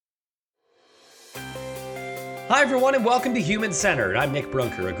Hi, everyone, and welcome to Human Centered. I'm Nick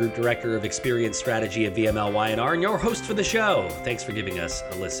Brunker, a Group Director of Experience Strategy at VMLY&R, and your host for the show. Thanks for giving us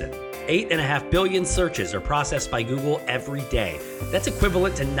a listen. 8.5 billion searches are processed by Google every day. That's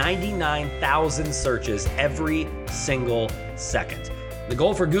equivalent to 99,000 searches every single second. The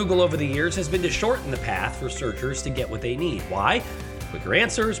goal for Google over the years has been to shorten the path for searchers to get what they need. Why? Quicker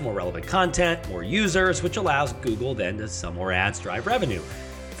answers, more relevant content, more users, which allows Google then to sell more ads, drive revenue.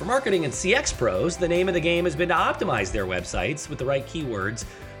 For marketing and CX pros, the name of the game has been to optimize their websites with the right keywords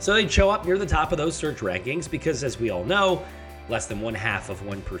so they'd show up near the top of those search rankings because, as we all know, less than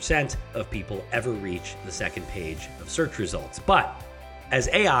 0.5% of people ever reach the second page of search results. But as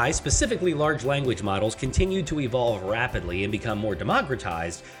AI, specifically large language models, continue to evolve rapidly and become more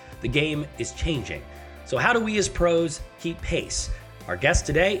democratized, the game is changing. So how do we as pros keep pace? Our guest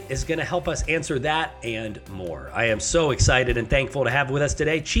today is going to help us answer that and more. I am so excited and thankful to have with us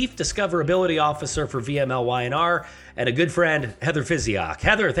today Chief Discoverability Officer for VMLY&R and a good friend, Heather Physiak.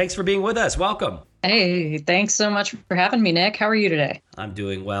 Heather, thanks for being with us. Welcome. Hey, thanks so much for having me, Nick. How are you today? I'm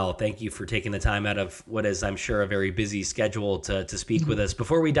doing well. Thank you for taking the time out of what is, I'm sure, a very busy schedule to speak with us.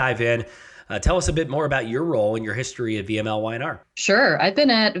 Before we dive in, tell us a bit more about your role and your history at VMLY&R. Sure. I've been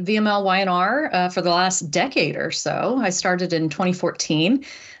at VMLY&R for the last decade or so. I started in 2014,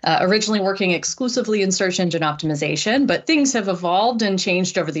 originally working exclusively in search engine optimization, but things have evolved and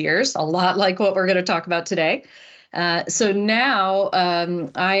changed over the years, a lot like what we're going to talk about today. So now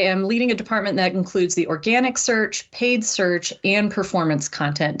I am leading a department that includes the organic search, paid search, and performance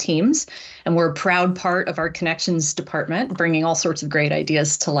content teams. And we're a proud part of our connections department, bringing all sorts of great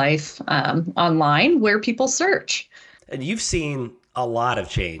ideas to life online where people search. And you've seen a lot of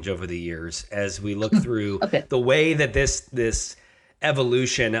change over the years as we look through the way that this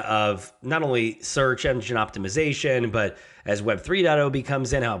evolution of not only search engine optimization, but as Web 3.0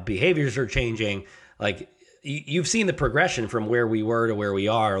 becomes in, how behaviors are changing. Like, you've seen the progression from where we were to where we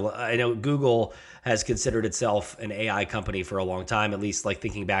are. I know Google has considered itself an AI company for a long time, at least like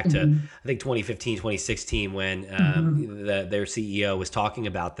thinking back to, I think, 2015, 2016, when their CEO was talking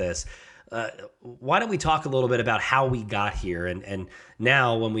about this. Why don't we talk a little bit about how we got here? And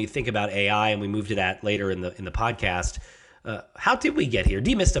now when we think about AI, and we move to that later in the podcast, how did we get here?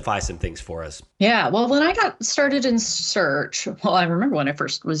 Demystify some things for us. Yeah, well, when I got started in search, I remember when I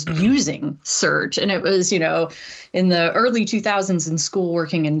first was using search, and it was, in the early 2000s in school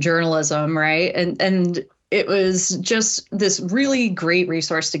working in journalism, right? And it was just this really great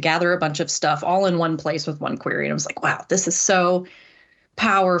resource to gather a bunch of stuff all in one place with one query. And I was like, wow, this is so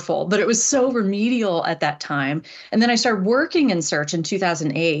powerful, but it was so remedial at that time. And then I started working in search in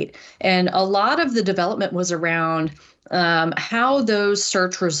 2008, and a lot of the development was around how those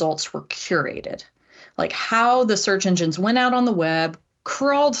search results were curated, like how the search engines went out on the web,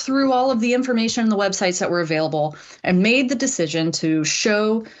 crawled through all of the information on the websites that were available, and made the decision to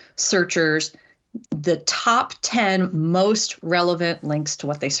show searchers the top 10 most relevant links to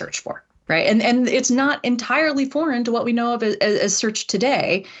what they search for, right? And it's not entirely foreign to what we know of as search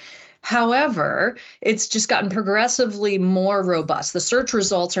today. However, it's just gotten progressively more robust. The search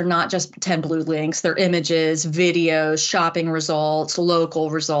results are not just 10 blue links, they're images, videos, shopping results, local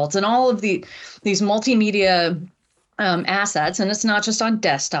results, and all of these multimedia assets. And it's not just on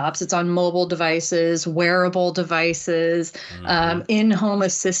desktops, it's on mobile devices, wearable devices, in-home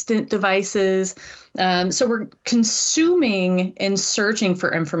assistant devices. So we're consuming and searching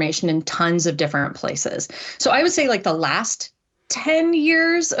for information in tons of different places. So I would say like the last 10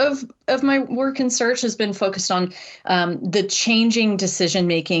 years of my work in search has been focused on the changing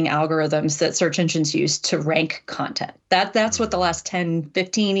decision-making algorithms that search engines use to rank content. That's what the last 10,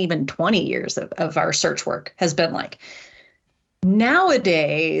 15, even 20 years of our search work has been like.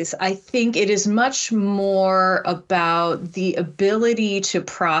 Nowadays, I think it is much more about the ability to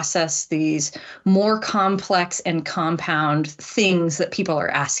process these more complex and compound things that people are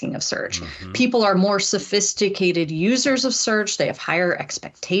asking of search. People are more sophisticated users of search. They have higher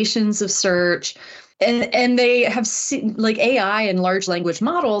expectations of search. And they have seen, like, AI and large language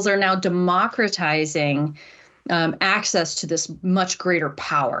models are now democratizing access to this much greater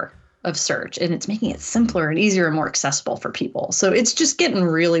power of search, and it's making it simpler and easier and more accessible for people. So it's just getting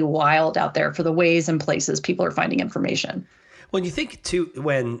really wild out there for the ways and places people are finding information. When you think too,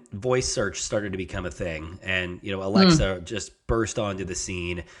 when voice search started to become a thing, and Alexa just burst onto the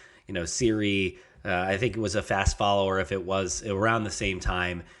scene, Siri, I think it was a fast follower. If it was around the same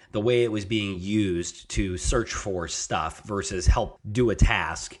time, the way it was being used to search for stuff versus help do a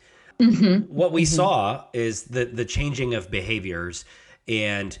task, what we saw is the changing of behaviors.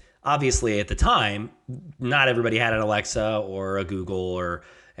 And obviously, at the time, not everybody had an Alexa or a Google or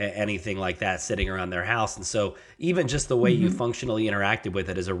anything like that sitting around their house. And so even just the way you functionally interacted with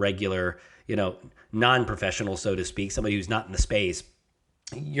it as a regular, non-professional, so to speak, somebody who's not in the space,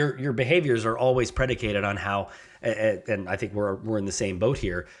 your behaviors are always predicated on how, and I think we're in the same boat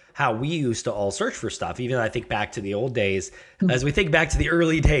here, how we used to all search for stuff. Even I think back to the old days, as we think back to the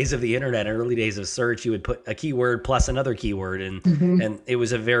early days of the internet, early days of search, you would put a keyword plus another keyword, and it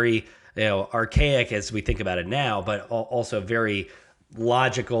was a very archaic as we think about it now, but also very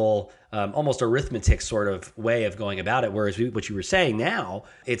logical, almost arithmetic sort of way of going about it. Whereas what you were saying now,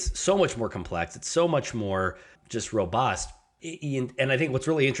 it's so much more complex. It's so much more just robust. And I think what's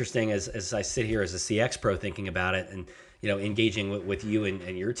really interesting as I sit here as a CX pro thinking about it and, engaging with you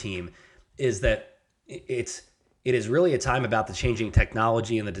and your team is that it is really a time about the changing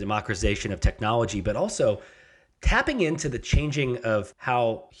technology and the democratization of technology, but also tapping into the changing of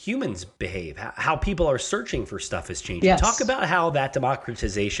how humans behave, how people are searching for stuff is changing. Yes. Talk about how that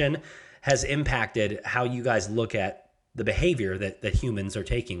democratization has impacted how you guys look at the behavior that humans are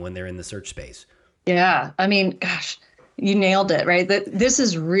taking when they're in the search space. Yeah. I mean, gosh, you nailed it, right? That this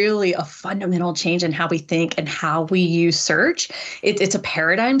is really a fundamental change in how we think and how we use search. It's a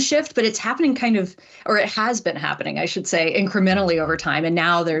paradigm shift, but it's happening or it has been happening, I should say, incrementally over time. And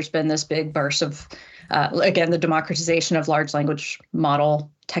now there's been this big burst of, again, the democratization of large language model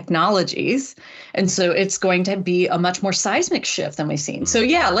technologies. And so it's going to be a much more seismic shift than we've seen. So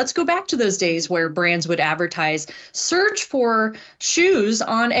yeah, let's go back to those days where brands would advertise search for shoes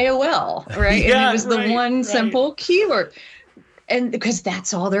on AOL, right? Yeah, and it was the one simple keyword. And because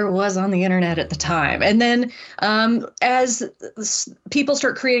that's all there was on the internet at the time. And then as people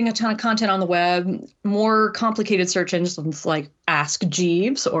start creating a ton of content on the web, more complicated search engines like Ask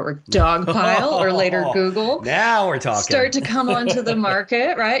Jeeves or Dogpile or later Google now we're talking start to come onto the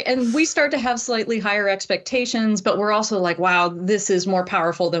market, right? And we start to have slightly higher expectations, but we're also like, wow, this is more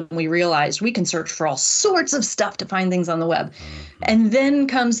powerful than we realized. We can search for all sorts of stuff to find things on the web. And then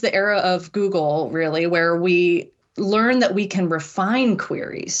comes the era of Google, really, where we learn that we can refine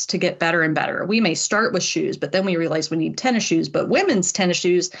queries to get better and better. We may start with shoes, but then we realize we need tennis shoes, but women's tennis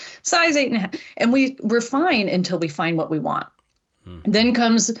shoes, size 8.5, and we refine until we find what we want. Then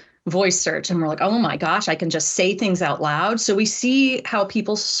comes voice search, and we're like, oh my gosh, I can just say things out loud. So we see how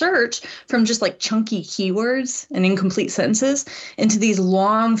people search from just like chunky keywords and incomplete sentences into these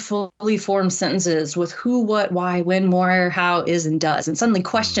long, fully formed sentences with who, what, why, when, where, how, is, and does. And suddenly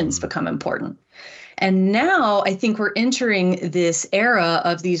questions become important. And now I think we're entering this era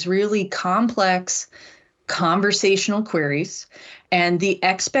of these really complex conversational queries. And the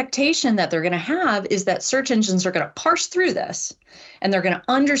expectation that they're going to have is that search engines are going to parse through this and they're going to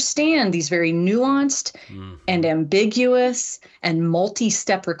understand these very nuanced and ambiguous and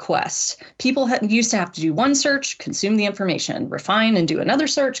multi-step requests. People used to have to do one search, consume the information, refine and do another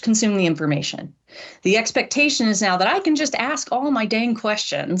search, consume the information. The expectation is now that I can just ask all my dang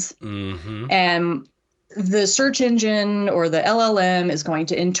questions and the search engine or the LLM is going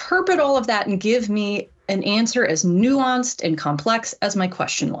to interpret all of that and give me an answer as nuanced and complex as my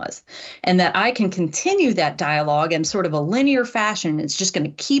question was. And that I can continue that dialogue in sort of a linear fashion. It's just going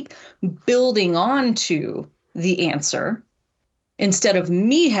to keep building on to the answer instead of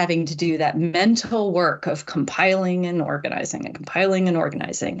me having to do that mental work of compiling and organizing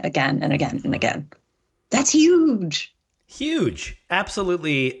again and again and again. That's huge. Huge,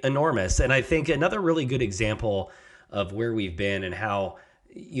 absolutely enormous. And I think another really good example of where we've been and how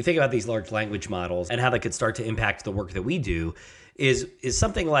you think about these large language models and how they could start to impact the work that we do is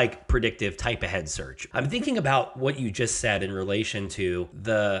something like predictive type ahead search. I'm thinking about what you just said in relation to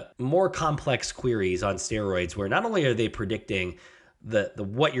the more complex queries on steroids, where not only are they predicting the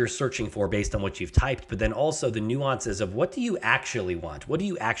what you're searching for based on what you've typed, but then also the nuances of what do you actually want? What do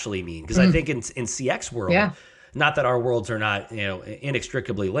you actually mean? Because I think in CX world, not that our worlds are not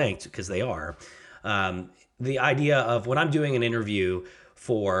inextricably linked, because they are. The idea of when I'm doing an interview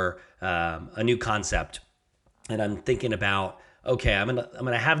for a new concept, and I'm thinking about, okay, I'm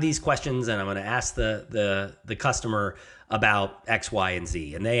gonna have these questions, and I'm gonna ask the customer about X, Y, and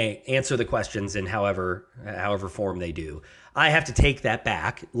Z, and they answer the questions in however form they do. I have to take that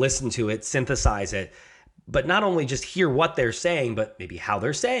back, listen to it, synthesize it, but not only just hear what they're saying, but maybe how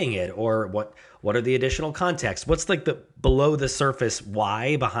they're saying it, or what are the additional context? What's like the below the surface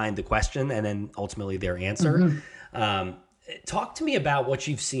why behind the question, and then ultimately their answer. Talk to me about what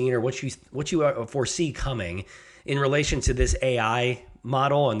you've seen or what you foresee coming in relation to this AI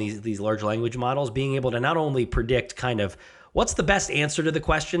model and these large language models being able to not only predict kind of what's the best answer to the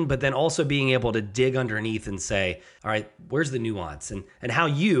question, but then also being able to dig underneath and say, all right, where's the nuance, and how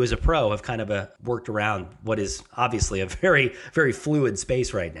you as a pro have kind of worked around what is obviously a very, very fluid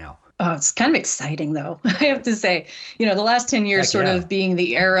space right now. Oh, it's kind of exciting, though. I have to say, the last 10 years of being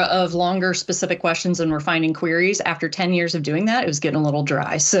the era of longer specific questions and refining queries. After 10 years of doing that, it was getting a little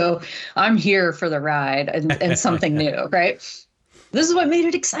dry. So I'm here for the ride and something new, right? This is what made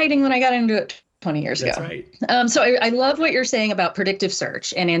it exciting when I got into it 20 years ago. That's right. So I love what you're saying about predictive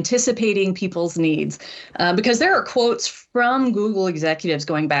search and anticipating people's needs, because there are quotes from Google executives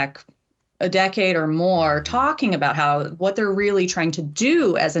going back a decade or more talking about how what they're really trying to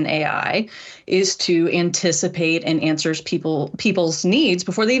do as an AI is to anticipate and answers people's needs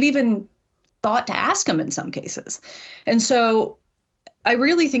before they've even thought to ask them in some cases. And so I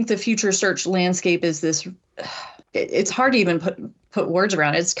really think the future search landscape is this, it's hard to even put words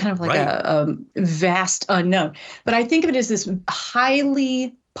around it. It's kind of like a vast unknown. But I think of it as this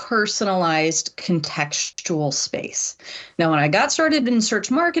highly personalized contextual space. Now, when I got started in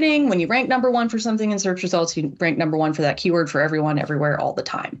search marketing, when you rank number one for something in search results, you rank number one for that keyword for everyone, everywhere, all the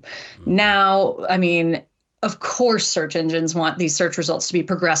time. Now, I mean, of course, search engines want these search results to be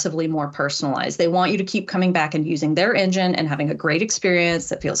progressively more personalized. They want you to keep coming back and using their engine and having a great experience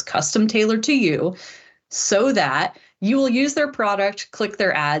that feels custom tailored to you, so that you will use their product, click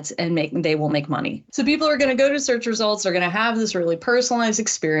their ads, and they will make money. So people are going to go to search results. They're going to have this really personalized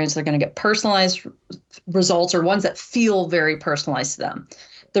experience. They're going to get personalized results, or ones that feel very personalized to them.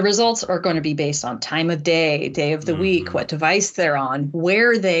 The results are going to be based on time of day, day of the week, what device they're on,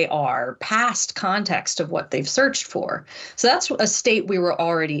 where they are, past context of what they've searched for. So that's a state we were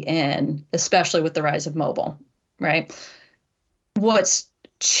already in, especially with the rise of mobile, right? What's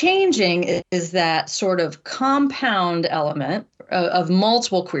changing is that sort of compound element of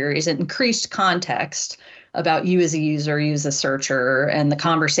multiple queries and increased context about you as a user, you as a searcher, and the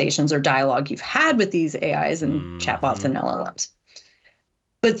conversations or dialogue you've had with these AIs and chatbots and LLMs.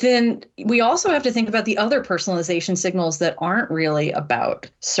 But then we also have to think about the other personalization signals that aren't really about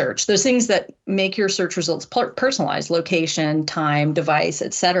search. Those things that make your search results personalized: location, time, device,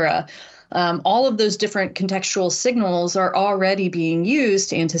 et cetera. All of those different contextual signals are already being used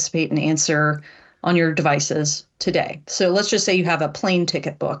to anticipate and answer on your devices today. So let's just say you have a plane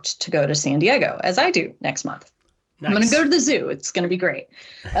ticket booked to go to San Diego, as I do next month. Nice. I'm going to go to the zoo. It's going to be great.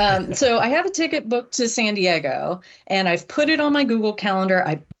 So I have a ticket booked to San Diego, and I've put it on my Google Calendar.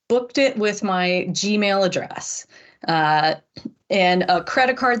 I booked it with my Gmail address. And a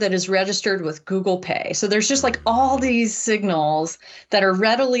credit card that is registered with Google Pay. So there's just like all these signals that are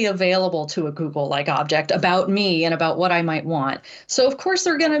readily available to a Google-like object about me and about what I might want. So of course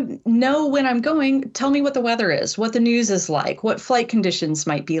they're going to know when I'm going, tell me what the weather is, what the news is like, what flight conditions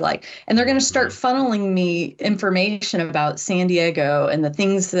might be like. And they're going to start funneling me information about San Diego and the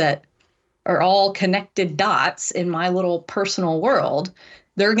things that are all connected dots in my little personal world.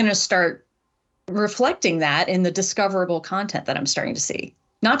 They're going to start reflecting that in the discoverable content that I'm starting to see.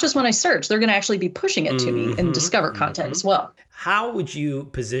 Not just when I search, they're going to actually be pushing it to me and discover content as well. How would you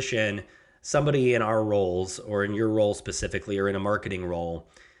position somebody in our roles, or in your role specifically, or in a marketing role,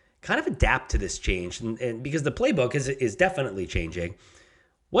 kind of adapt to this change? And because the playbook is definitely changing,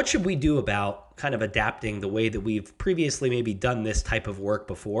 what should we do about kind of adapting the way that we've previously maybe done this type of work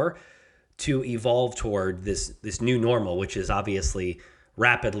before to evolve toward this new normal, which is obviously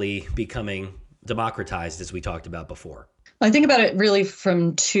rapidly becoming democratized, as we talked about before? I think about it really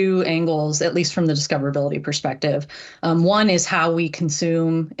from two angles, at least from the discoverability perspective. One is how we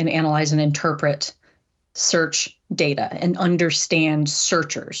consume and analyze and interpret search data and understand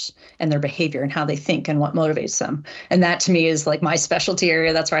searchers and their behavior and how they think and what motivates them. And that to me is like my specialty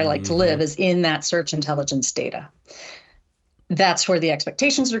area. That's where I like to live, is in that search intelligence data. That's where the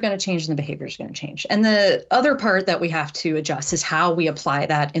expectations are going to change and the behavior is going to change. And the other part that we have to adjust is how we apply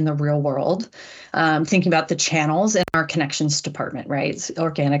that in the real world, thinking about the channels in our connections department, right? It's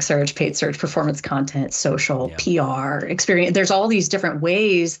organic search, paid search, performance content, social, PR, experience. There's all these different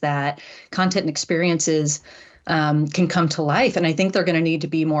ways that content and experiences can come to life. And I think they're going to need to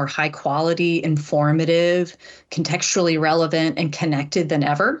be more high quality, informative, contextually relevant, and connected than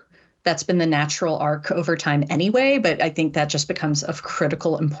ever. That's been the natural arc over time anyway, but I think that just becomes of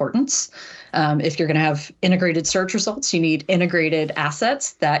critical importance. If you're going to have integrated search results, you need integrated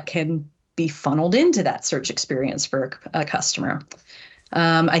assets that can be funneled into that search experience for a customer.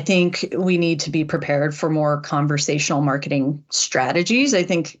 I think we need to be prepared for more conversational marketing strategies. I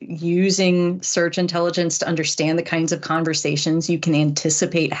think using search intelligence to understand the kinds of conversations you can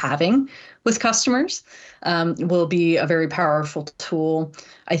anticipate having with customers will be a very powerful tool.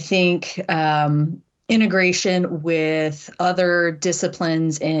 I think integration with other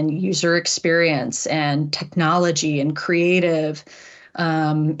disciplines in user experience and technology and creative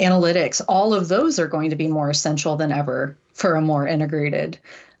analytics, all of those are going to be more essential than ever for a more integrated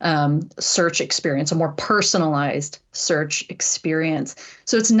search experience, a more personalized search experience.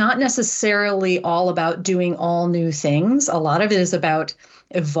 So it's not necessarily all about doing all new things. A lot of it is about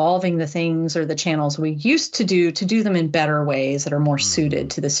evolving the things or the channels we used to do them in better ways that are more suited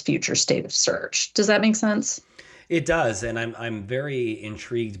to this future state of search. Does that make sense? It does, and I'm very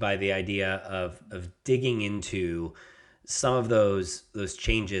intrigued by the idea of digging into some of those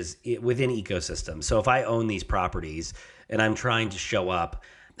changes within ecosystems. So if I own these properties and I'm trying to show up,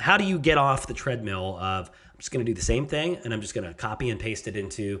 how do you get off the treadmill of I'm just going to do the same thing and I'm just going to copy and paste it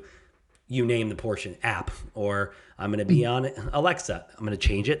into you name the portion app, or I'm going to be on Alexa. I'm going to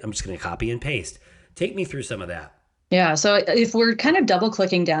change it. I'm just going to copy and paste. Take me through some of that. Yeah. So if we're kind of double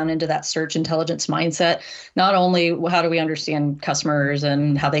clicking down into that search intelligence mindset, not only how do we understand customers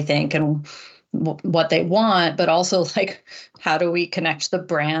and how they think and what they want, but also like how do we connect the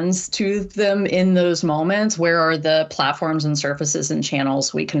brands to them in those moments? Where are the platforms and surfaces and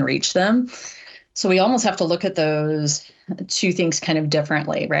channels we can reach them? So we almost have to look at those two things kind of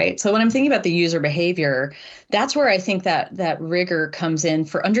differently, right? So when I'm thinking about the user behavior, that's where I think that rigor comes in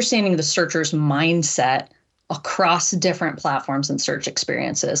for understanding the searcher's mindset across different platforms and search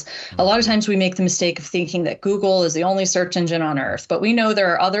experiences. A lot of times we make the mistake of thinking that Google is the only search engine on earth, but we know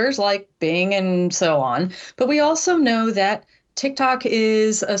there are others like Bing and so on. But we also know that TikTok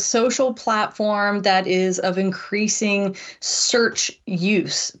is a social platform that is of increasing search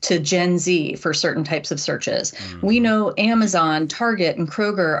use to Gen Z for certain types of searches. We know Amazon, Target, and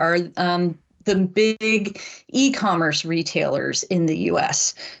Kroger are the big e-commerce retailers in the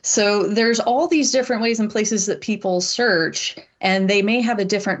US. So there's all these different ways and places that people search, and they may have a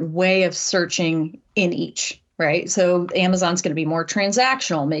different way of searching in each. Right. So Amazon's going to be more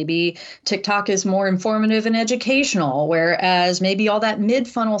transactional. Maybe TikTok is more informative and educational, whereas maybe all that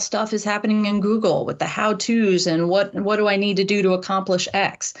mid-funnel stuff is happening in Google with the how-tos and what do I need to do to accomplish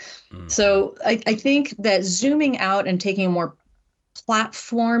X. So I think that zooming out and taking a more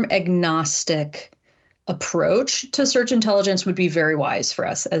platform agnostic approach to search intelligence would be very wise for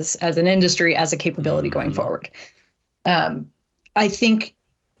us as an industry, as a capability going forward. I think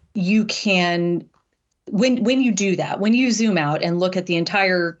you can. When you do that, when you zoom out and look at the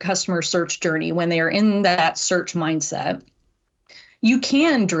entire customer search journey, when they are in that search mindset, you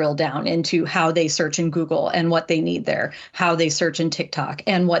can drill down into how they search in Google and what they need there, how they search in TikTok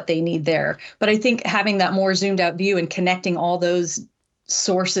and what they need there. But I think having that more zoomed out view and connecting all those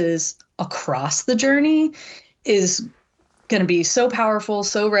sources across the journey is going to be so powerful,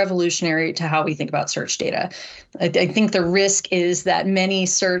 so revolutionary to how we think about search data. I think the risk is that many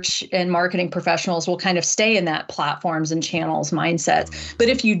search and marketing professionals will kind of stay in that platforms and channels mindset. But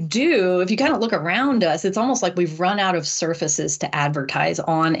if you kind of look around us, it's almost like we've run out of surfaces to advertise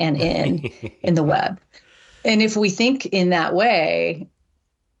on and in the web. And if we think in that way,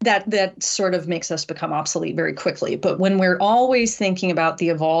 that sort of makes us become obsolete very quickly. But when we're always thinking about the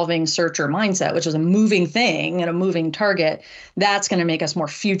evolving searcher mindset, which is a moving thing and a moving target, that's going to make us more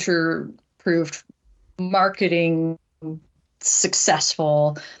future-proof, marketing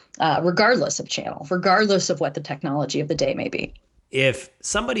successful, regardless of channel, regardless of what the technology of the day may be. If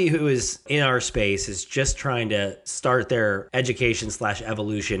somebody who is in our space is just trying to start their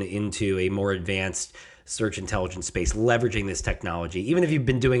education/evolution into a more advanced search intelligence space, leveraging this technology, even if you've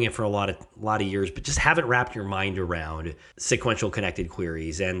been doing it for a lot of years, but just haven't wrapped your mind around sequential connected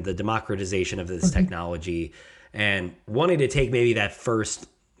queries and the democratization of this technology, and wanting to take maybe that first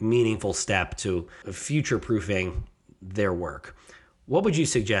meaningful step to future-proofing their work, what would you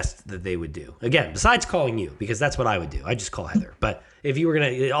suggest that they would do? Again, besides calling you, because that's what I would do. I just call Heather. But if you were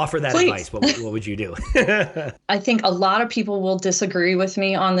going to offer that advice, what would you do? I think a lot of people will disagree with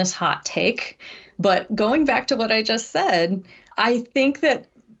me on this hot take. But going back to what I just said, I think that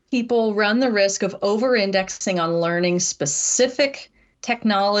people run the risk of over-indexing on learning specific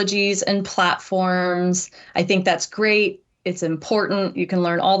technologies and platforms. I think that's great. It's important. You can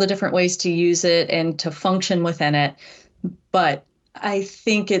learn all the different ways to use it and to function within it. But I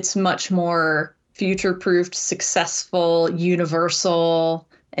think it's much more future-proofed, successful, universal,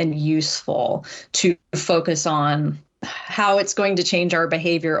 and useful to focus on how it's going to change our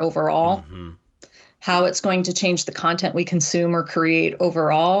behavior overall. how it's going to change the content we consume or create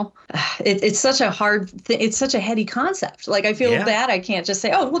overall. It's such a hard thing. It's such a heady concept. Like, I feel bad. I can't just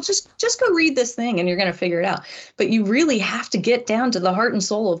say, oh, well, just go read this thing and you're going to figure it out. But you really have to get down to the heart and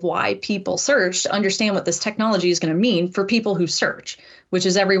soul of why people search to understand what this technology is going to mean for people who search, which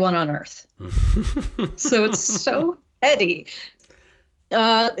is everyone on Earth. So it's so heady.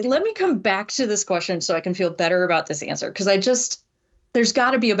 Let me come back to this question so I can feel better about this answer, because there's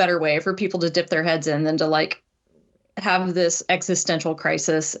got to be a better way for people to dip their heads in than to like have this existential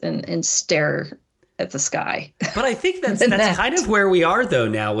crisis and stare at the sky. But I think that's kind of where we are, though,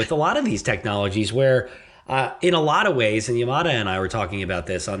 now with a lot of these technologies, where in a lot of ways, and Yamada and I were talking about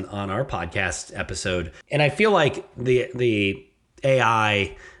this on our podcast episode, and I feel like the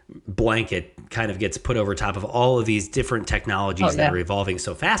AI blanket kind of gets put over top of all of these different technologies that are evolving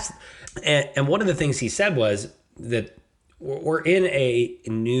so fast. And one of the things he said was that we're in a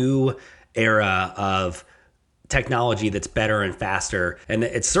new era of technology that's better and faster, and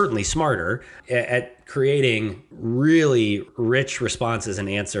it's certainly smarter at creating really rich responses and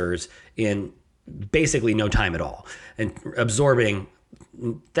answers in basically no time at all, and absorbing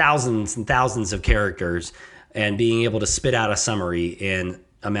thousands and thousands of characters and being able to spit out a summary in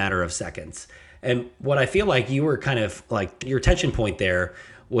a matter of seconds. And what I feel like you were kind of like, your tension point there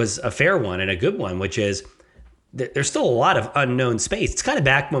was a fair one and a good one, which is there's still a lot of unknown space. It's kind of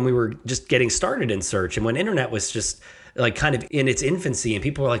back when we were just getting started in search, and when internet was just like kind of in its infancy, and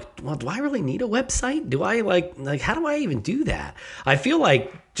people were like, well, do I really need a website? Do I like how do I even do that? I feel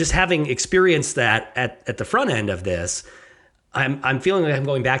like just having experienced that at the front end of this, I'm feeling like I'm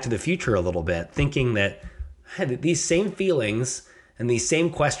going back to the future a little bit, thinking that these same feelings and these same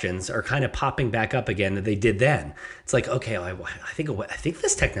questions are kind of popping back up again that they did then. It's like, okay, I think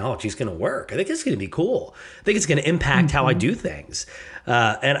this technology is going to work. I think it's going to be cool. I think it's going to impact how I do things.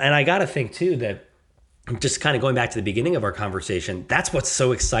 And I got to think too that, just kind of going back to the beginning of our conversation, that's what's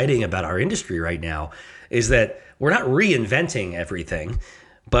so exciting about our industry right now, is that we're not reinventing everything,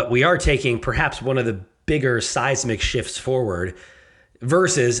 but we are taking perhaps one of the bigger seismic shifts forward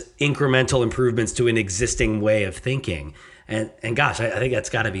versus incremental improvements to an existing way of thinking. And gosh, I think that's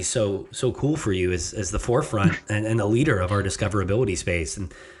got to be so cool for you as the forefront and the leader of our discoverability space.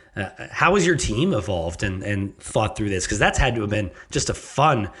 And how has your team evolved and thought through this? Because that's had to have been just a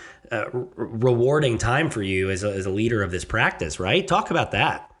fun, rewarding time for you as a leader of this practice, right? Talk about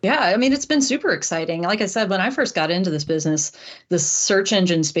that. Yeah, I mean, it's been super exciting. Like I said, when I first got into this business, the search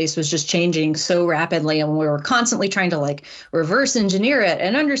engine space was just changing so rapidly, and we were constantly trying to like reverse engineer it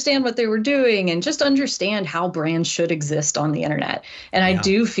and understand what they were doing and just understand how brands should exist on the internet. And I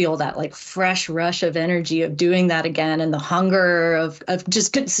do feel that like fresh rush of energy of doing that again, and the hunger of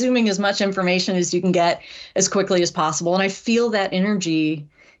just consuming as much information as you can get as quickly as possible. And I feel that energy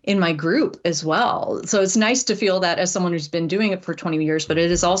in my group as well. So it's nice to feel that as someone who's been doing it for 20 years, but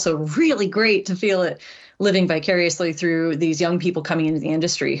it is also really great to feel it living vicariously through these young people coming into the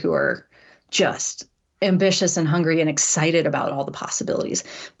industry who are just ambitious and hungry and excited about all the possibilities.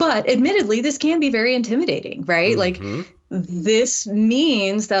 But admittedly, this can be very intimidating, right? Mm-hmm. Like, this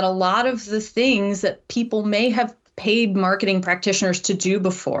means that a lot of the things that people may have paid marketing practitioners to do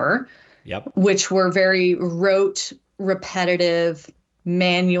before, which were very rote, repetitive,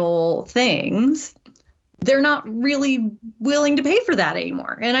 manual things, they're not really willing to pay for that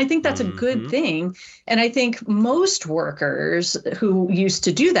anymore. And I think that's a good thing. And I think most workers who used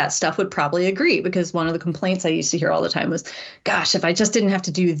to do that stuff would probably agree, because one of the complaints I used to hear all the time was, gosh, if I just didn't have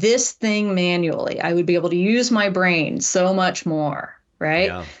to do this thing manually, I would be able to use my brain so much more, right?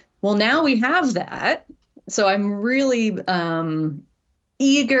 Yeah. Well, now we have that. So I'm really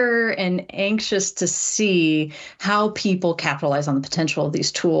eager and anxious to see how people capitalize on the potential of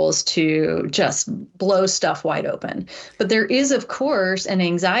these tools to just blow stuff wide open. But there is, of course, an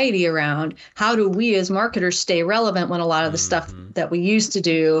anxiety around how do we as marketers stay relevant when a lot of the stuff that we used to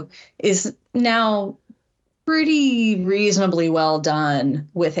do is now pretty reasonably well done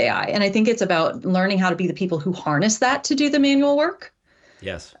with AI. And I think it's about learning how to be the people who harness that to do the manual work.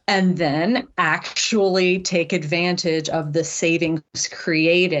 Yes. And then actually take advantage of the savings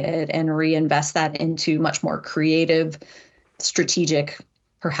created and reinvest that into much more creative, strategic,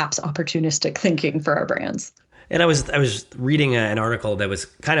 perhaps opportunistic thinking for our brands. And I was reading an article that was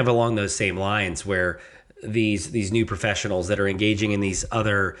kind of along those same lines, where these new professionals that are engaging in these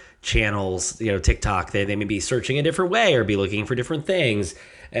other channels, TikTok, they may be searching a different way or be looking for different things.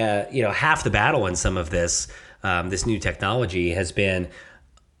 Half the battle in some of this new technology has been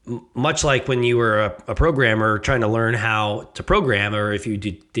much like when you were a programmer trying to learn how to program, or if you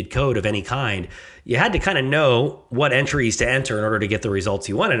did code of any kind, you had to kind of know what entries to enter in order to get the results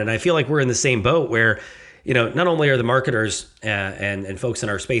you wanted. And I feel like we're in the same boat where, not only are the marketers and folks in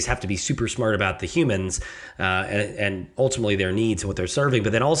our space have to be super smart about the humans and ultimately their needs and what they're serving,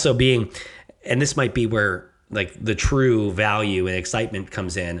 but then also being, and this might be where like the true value and excitement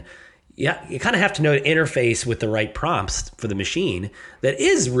comes in. Yeah, you kind of have to know to interface with the right prompts for the machine that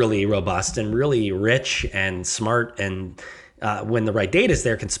is really robust and really rich and smart, and when the right data is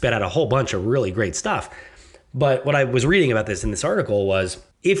there, can spit out a whole bunch of really great stuff. But what I was reading about this in this article was,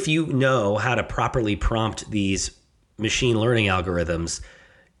 if you know how to properly prompt these machine learning algorithms,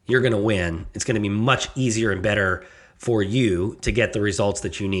 you're going to win. It's going to be much easier and better for you to get the results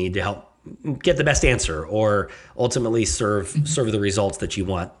that you need to help get the best answer, or ultimately serve the results that you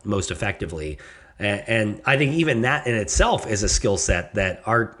want most effectively. And I think even that in itself is a skill set that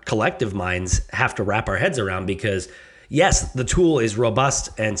our collective minds have to wrap our heads around, because yes, the tool is robust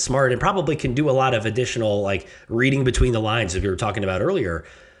and smart and probably can do a lot of additional like reading between the lines, as we were talking about earlier.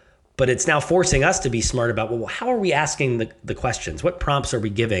 But it's now forcing us to be smart about, well, how are we asking the questions? What prompts are we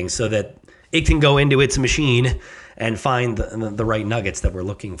giving so that it can go into its machine and find the right nuggets that we're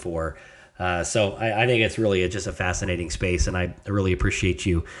looking for? So I think it's really just a fascinating space, and I really appreciate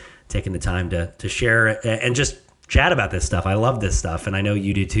you taking the time to share and just chat about this stuff. I love this stuff, and I know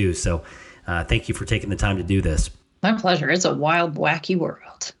you do too. So thank you for taking the time to do this. My pleasure. It's a wild, wacky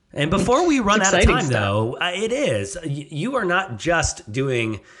world. And before we run out of time, stuff. though, it is. You are not just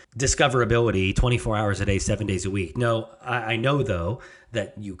doing discoverability 24 hours a day, 7 days a week. No, I know, though,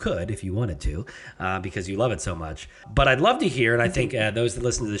 that you could if you wanted to, because you love it so much. But I'd love to hear, and I think those that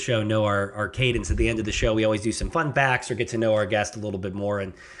listen to the show know our cadence. At the end of the show, we always do some fun facts or get to know our guest a little bit more.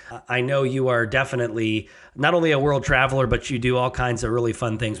 And I know you are definitely not only a world traveler, but you do all kinds of really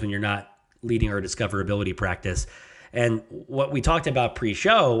fun things when you're not leading our discoverability practice. And what we talked about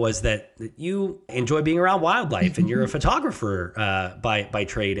pre-show was that you enjoy being around wildlife, and you're a photographer by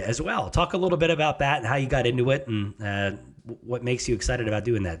trade as well. Talk a little bit about that and how you got into it, and what makes you excited about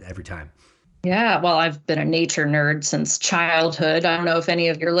doing that every time. Yeah, well, I've been a nature nerd since childhood. I don't know if any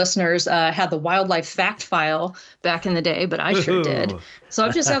of your listeners had the wildlife fact file back in the day, but I sure did. So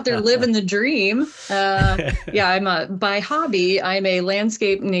I'm just out there living the dream. By hobby, I'm a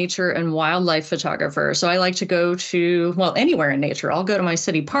landscape, nature, and wildlife photographer. So I like to go to, anywhere in nature. I'll go to my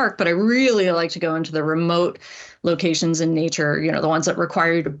city park, but I really like to go into the remote locations in nature, the ones that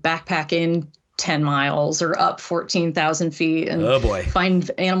require you to backpack in 10 miles or up 14,000 feet and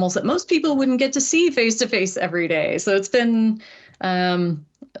find animals that most people wouldn't get to see face to face every day. So it's been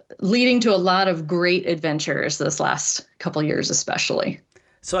leading to a lot of great adventures this last couple years, especially.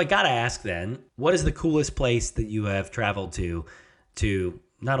 So I got to ask then, what is the coolest place that you have traveled to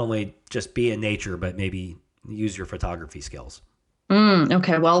not only just be in nature, but maybe use your photography skills?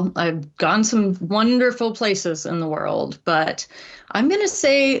 Okay, well, I've gone some wonderful places in the world, but I'm going to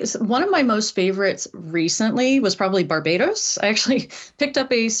say one of my most favorites recently was probably Barbados. I actually picked up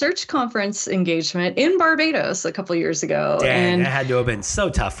a search conference engagement in Barbados a couple years ago. Dang, that had to have been so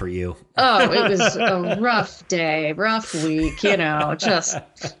tough for you. Oh, it was a rough day, rough week,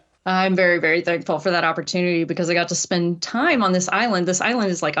 I'm very, very thankful for that opportunity because I got to spend time on this island. This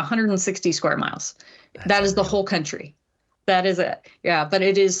island is like 160 square miles. That is the whole country. That is it. Yeah. But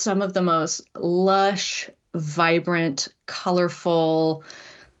it is some of the most lush, vibrant, colorful,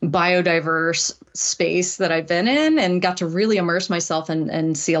 biodiverse space that I've been in, and got to really immerse myself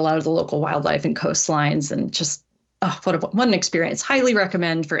and see a lot of the local wildlife and coastlines, and just, what an experience. Highly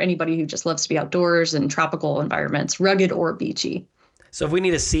recommend for anybody who just loves to be outdoors in tropical environments, rugged or beachy. So if we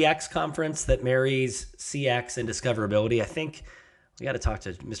need a CX conference that marries CX and discoverability, I think we got to talk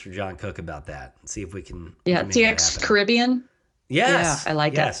to Mr. John Cook about that and see if we can. Yeah, CX Caribbean. Yes. Yeah, I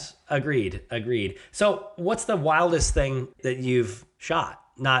like it. Yes, agreed. So what's the wildest thing that you've shot?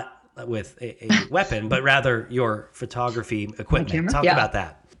 Not with a weapon, but rather your photography equipment. Talk about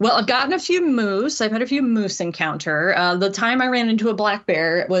that. Well, I've gotten a few moose. I've had a few moose encounter. The time I ran into a black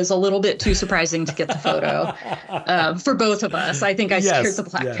bear was a little bit too surprising to get the photo for both of us. I think I scared the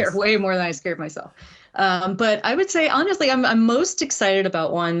black bear way more than I scared myself. But I would say, honestly, I'm most excited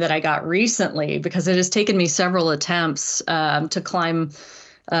about one that I got recently because it has taken me several attempts to climb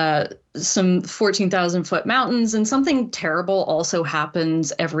some 14,000 foot mountains. And something terrible also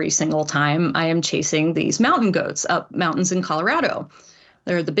happens every single time I am chasing these mountain goats up mountains in Colorado.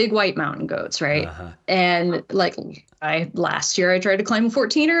 They're the big white mountain goats, right? And last year I tried to climb a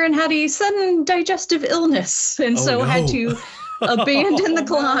 14er and had a sudden digestive illness. And had to abandon the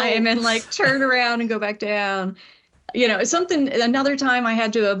climb and turn around and go back down. Another time I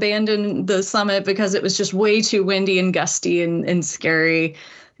had to abandon the summit because it was just way too windy and gusty and scary,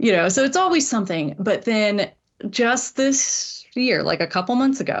 so it's always something. But then just this year, like a couple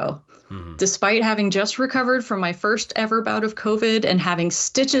months ago, despite having just recovered from my first ever bout of COVID and having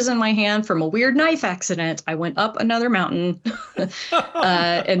stitches in my hand from a weird knife accident, I went up another mountain.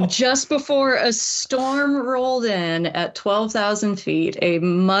 And just before a storm rolled in at 12,000 feet, a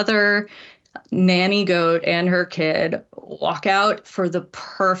mother nanny goat and her kid walk out for the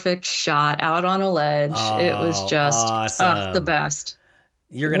perfect shot out on a ledge. It was just awesome. The best.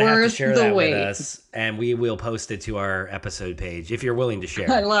 You're going to have to share that with us, and we will post it to our episode page if you're willing to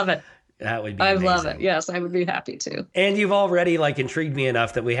share. I love it. That would be amazing. I love it. Yes, I would be happy to. And you've already intrigued me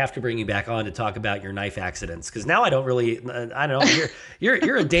enough that we have to bring you back on to talk about your knife accidents, because now I don't really, I don't know,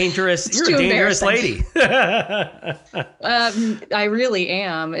 you're a dangerous, lady. I really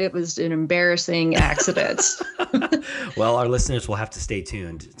am. It was an embarrassing accident. Well, our listeners will have to stay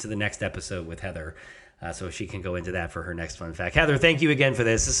tuned to the next episode with Heather. So she can go into that for her next fun fact. Heather, thank you again for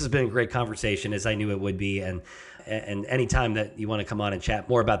this. This has been a great conversation, as I knew it would be. And any time that you want to come on and chat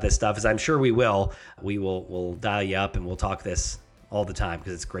more about this stuff, as I'm sure we will, we'll dial you up and we'll talk this all the time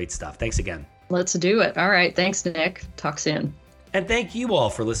because it's great stuff. Thanks again. Let's do it. All right. Thanks, Nick. Talk soon. And thank you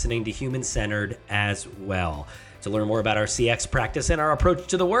all for listening to Human Centered as well. To learn more about our CX practice and our approach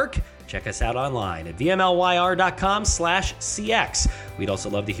to the work, check us out online at vmlyr.com/CX. We'd also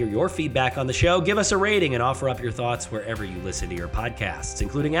love to hear your feedback on the show. Give us a rating and offer up your thoughts wherever you listen to your podcasts,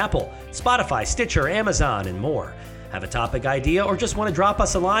 including Apple, Spotify, Stitcher, Amazon, and more. Have a topic idea or just want to drop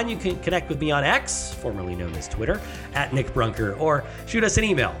us a line? You can connect with me on X, formerly known as Twitter, at Nick Brunker, or shoot us an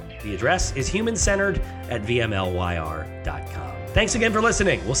email. The address is humancentered@vmlyr.com. Thanks again for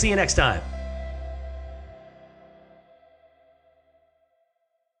listening. We'll see you next time.